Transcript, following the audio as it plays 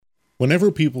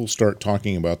Whenever people start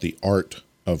talking about the art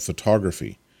of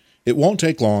photography, it won't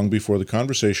take long before the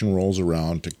conversation rolls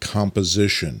around to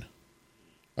composition.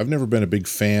 I've never been a big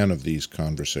fan of these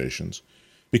conversations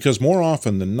because more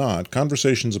often than not,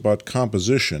 conversations about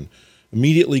composition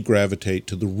immediately gravitate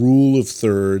to the rule of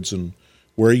thirds and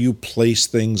where you place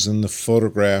things in the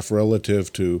photograph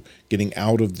relative to getting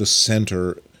out of the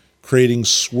center, creating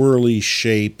swirly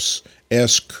shapes,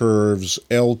 S curves,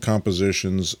 L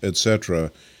compositions,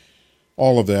 etc.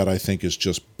 All of that, I think, is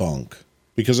just bunk.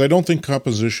 Because I don't think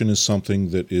composition is something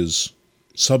that is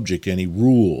subject to any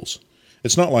rules.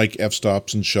 It's not like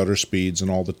f-stops and shutter speeds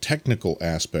and all the technical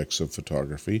aspects of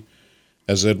photography.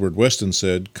 As Edward Weston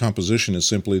said, composition is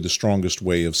simply the strongest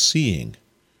way of seeing.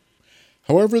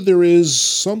 However, there is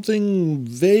something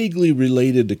vaguely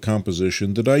related to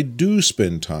composition that I do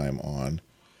spend time on,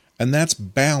 and that's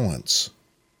balance.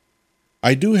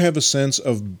 I do have a sense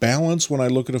of balance when I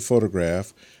look at a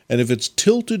photograph, and if it's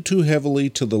tilted too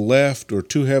heavily to the left or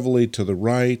too heavily to the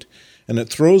right, and it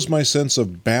throws my sense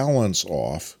of balance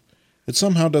off, it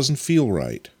somehow doesn't feel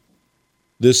right.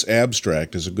 This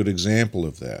abstract is a good example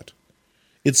of that.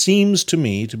 It seems to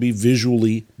me to be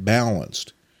visually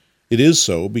balanced. It is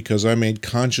so because I made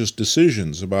conscious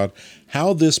decisions about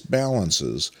how this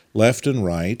balances left and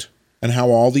right, and how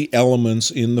all the elements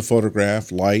in the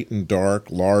photograph, light and dark,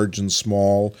 large and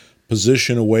small,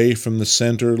 position away from the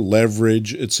center,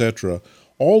 leverage, etc.,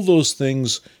 all those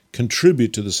things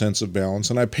contribute to the sense of balance,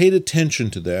 and I paid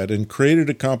attention to that and created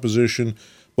a composition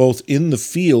both in the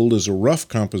field as a rough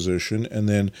composition and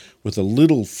then with a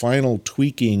little final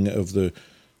tweaking of the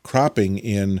cropping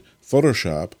in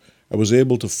Photoshop. I was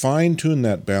able to fine-tune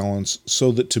that balance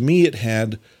so that to me it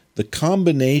had the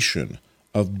combination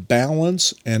of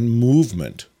balance and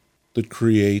movement that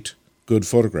create good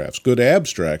photographs, good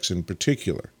abstracts in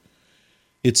particular.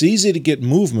 It's easy to get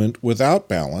movement without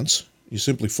balance. You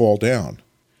simply fall down.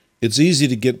 It's easy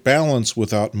to get balance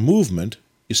without movement.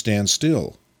 You stand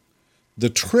still. The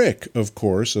trick, of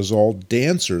course, as all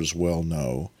dancers well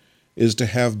know, is to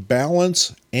have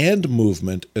balance and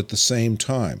movement at the same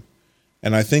time.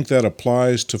 And I think that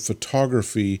applies to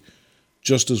photography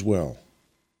just as well.